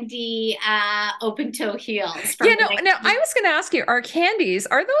candy open toe heels Yeah, from the no, 19. I was going to ask you, are candies,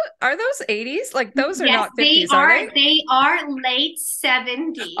 are those 80s? Like those are Yes, not 50s, are they? they are late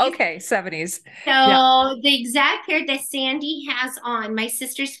 70s. Okay, 70s. Yeah. So the exact pair that Sandy has on, my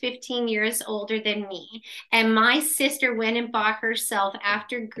sister's 15 years older than me, and my sister went and bought herself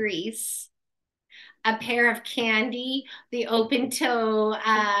after Greece a pair of candy, the open toe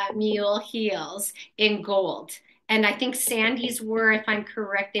mule heels in gold. And I think Sandy's were, if I'm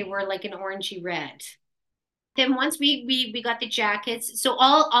correct, they were like an orangey red. Then once we got the jackets, so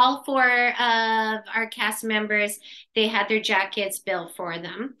all four of our cast members, they had their jackets built for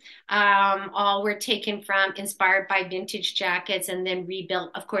them. All were taken from inspired by vintage jackets and then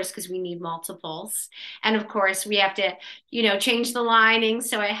rebuilt, of course, because we need multiples. And of course, we have to, change the lining.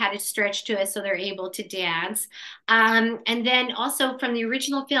 So I had to stretch to it so they're able to dance. And then also from the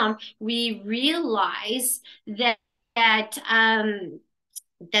original film, we realized that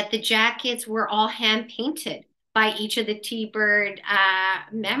the jackets were all hand painted by each of the T-Bird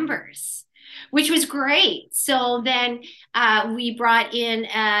members, which was great. So then we brought in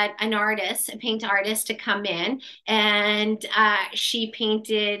an artist, a paint artist, to come in, and she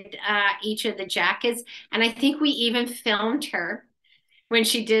painted each of the jackets. And I think we even filmed her when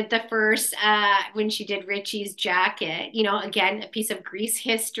she did when she did Richie's jacket, again, a piece of Grease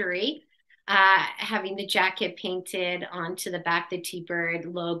history, having the jacket painted onto the back, the T-Bird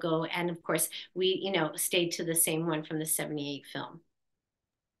logo. And of course, we, stayed to the same one from the 78 film.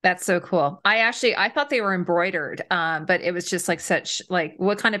 That's so cool. I thought they were embroidered, but it was just like such like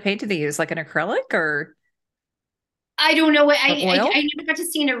what kind of paint did they use? Like an acrylic I don't know what or I oil? never got to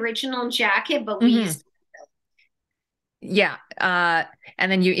see an original jacket, but we Hmm. used. Yeah.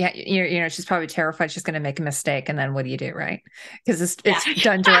 And then she's probably terrified she's going to make a mistake. And then what do, right? Because Yeah. it's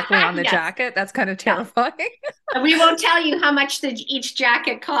done directly on the Yes. jacket. That's kind of Yeah. terrifying. And we won't tell you how much each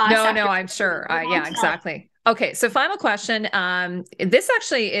jacket costs No, after I'm filming. sure. We Yeah, won't tell you. exactly. Okay, so final question. This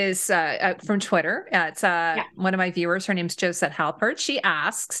actually is from Twitter. It's Yeah. one of my viewers. Her name's Josette Halpert. She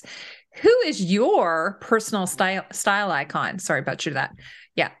asks, "Who is your personal style icon?" Sorry about you that.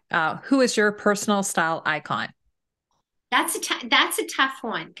 Yeah, who is your personal style icon? That's a tough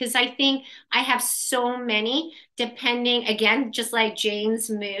one because I think I have so many depending again, just like Jane's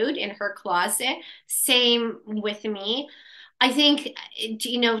mood in her closet, same with me. I think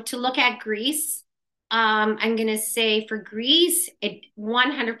to look at Greece, I'm gonna say for Greece, it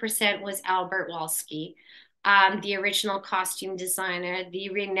 100% was Albert Walski, the original costume designer, the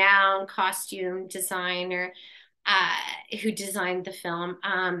renowned costume designer uh, who designed the film.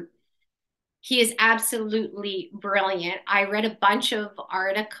 He is absolutely brilliant. I read a bunch of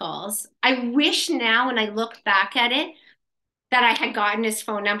articles. I wish now, when I look back at it, that I had gotten his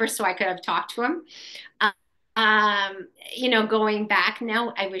phone number so I could have talked to him. Going back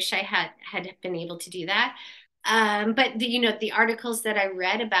now, I wish I had been able to do that. But the articles that I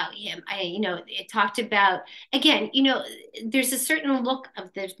read about him, it talked about again, there's a certain look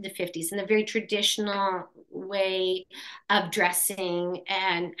of the 50s and the very traditional way of dressing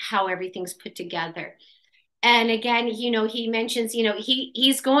and how everything's put together. And again, he mentions,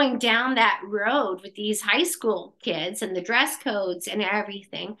 he's going down that road with these high school kids and the dress codes and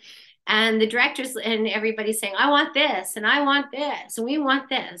everything. And the directors and everybody's saying, I want this and I want this and we want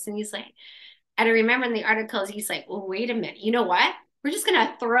this. And he's like, and I remember in the articles, he's like, well, wait a minute. You know what? We're just going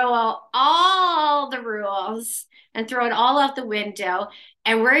to throw out all the rules and throw it all out the window.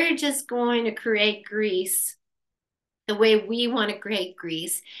 And we're just going to create Grease the way we want to create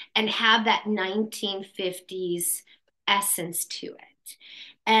Grease and have that 1950s essence to it.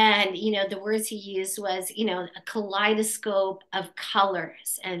 And the words he used was, a kaleidoscope of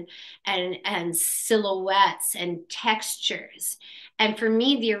colors and silhouettes and textures. And for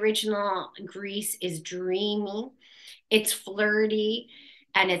me, the original Grease is dreamy, it's flirty,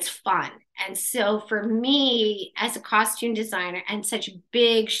 and it's fun. And so for me, as a costume designer and such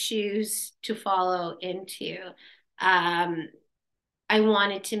big shoes to follow into, um, I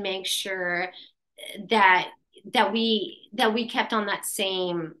wanted to make sure that that we kept on that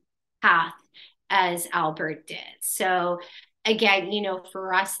same path as Albert did. So again,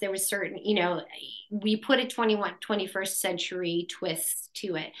 for us, there was certain, we put a 21st century twist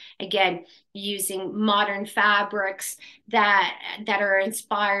to it. Again, using modern fabrics that are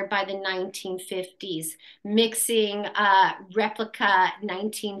inspired by the 1950s, mixing replica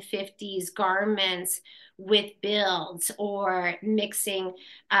 1950s garments with builds, or mixing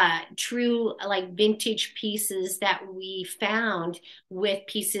true like vintage pieces that we found with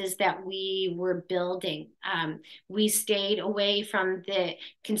pieces that we were building. We stayed away from the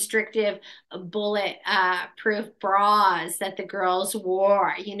constrictive bullet proof bras that the girls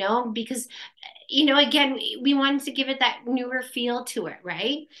wore, because, again, we wanted to give it that newer feel to it,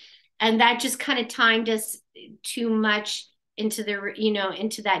 right? And that just kind of timed us too much into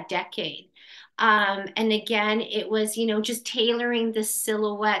into that decade. And again, it was, just tailoring the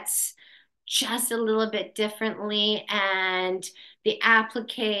silhouettes just a little bit differently, and the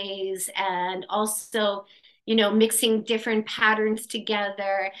appliques, and also, mixing different patterns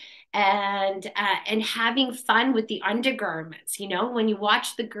together, and having fun with the undergarments. When you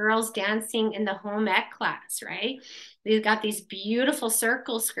watch the girls dancing in the home ec class, right? They've got these beautiful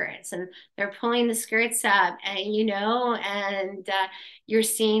circle skirts, and they're pulling the skirts up, and you're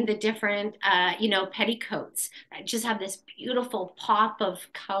seeing the different petticoats that just have this beautiful pop of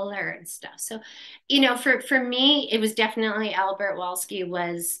color and stuff. So, for me, it was definitely Albert Walski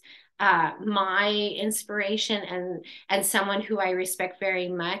was my inspiration, and someone who I respect very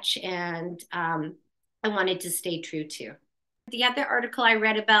much, and I wanted to stay true to. The other article I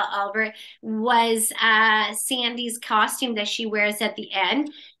read about Albert was Sandy's costume that she wears at the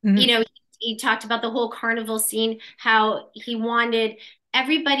end. Mm-hmm. He talked about the whole carnival scene, how he wanted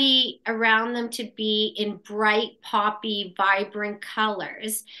everybody around them to be in bright, poppy, vibrant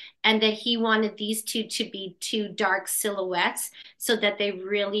colors, and that he wanted these two to be two dark silhouettes so that they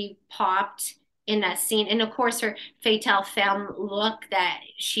really popped in that scene. And of course, her Fatale Femme look that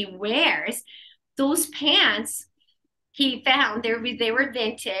she wears, those pants he found they were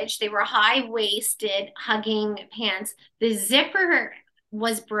vintage. They were high-waisted, hugging pants. The zipper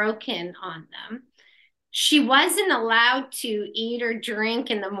was broken on them. She wasn't allowed to eat or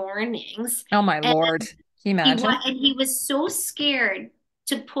drink in the mornings. Oh my And Lord. Can you imagine? he was so scared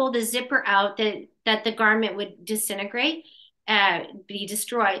to pull the zipper out that the garment would disintegrate, be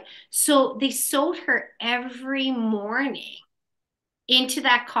destroyed. So they sewed her every morning into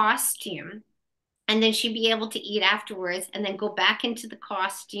that costume, and then she'd be able to eat afterwards and then go back into the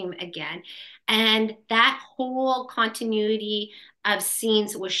costume again. And that whole continuity of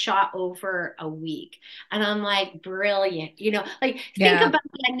scenes was shot over a week. And I'm like, brilliant. Like, think Yeah. about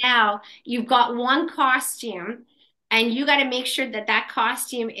that now. You've got one costume, and you got to make sure that that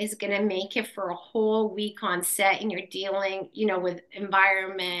costume is going to make it for a whole week on set, and you're dealing, with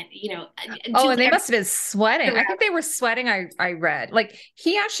environment, Oh, and just they everything must have been sweating. I think around. they were sweating. I read like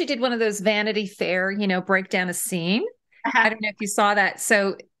he actually did one of those Vanity Fair, break down a scene. I Uh-huh. don't know if you saw that.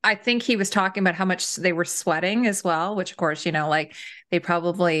 So I think he was talking about how much they were sweating as well, which of course, like they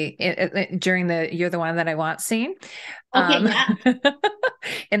probably during the "You're the One That I Want" scene, Okay, um, yeah.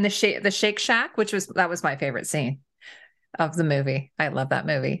 in the Shake Shack, that was my favorite scene of the movie. I love that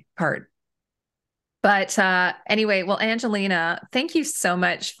movie part. But anyway, well, Angelina, thank you so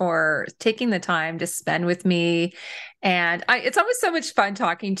much for taking the time to spend with me. And it's always so much fun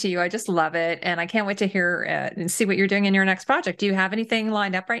talking to you. I just love it. And I can't wait to hear and see what you're doing in your next project. Do you have anything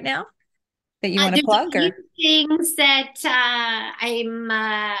lined up right now that you want to There's a plug few or? things that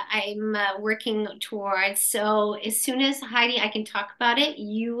I'm working towards. So as soon as, Heidi, I can talk about it,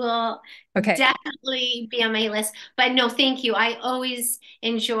 you will Okay. definitely be on my list. But no, thank you. I always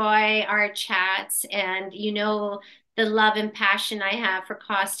enjoy our chats, and the love and passion I have for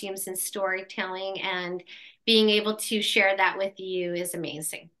costumes and storytelling, and being able to share that with you is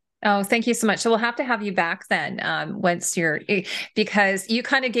amazing. Oh, thank you so much. So we'll have to have you back then once because you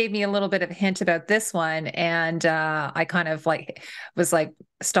kind of gave me a little bit of a hint about this one, and I kind of like was like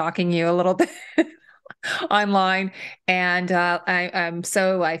stalking you a little bit online, and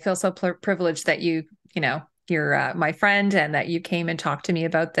I feel so privileged that you're my friend, and that you came and talked to me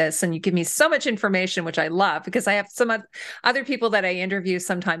about this, and you give me so much information, which I love because I have some other people that I interview.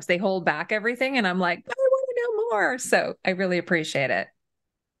 Sometimes they hold back everything, and I'm like, I want to know more. So I really appreciate it.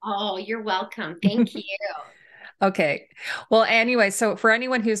 Oh, you're welcome. Thank you. Okay. Well, anyway, so for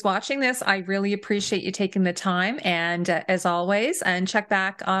anyone who's watching this, I really appreciate you taking the time. And as always, and check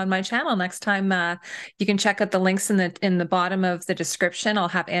back on my channel next time. You can check out the links in the bottom of the description. I'll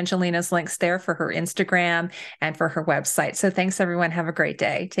have Angelina's links there for her Instagram and for her website. So thanks, everyone. Have a great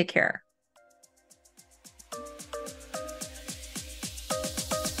day. Take care.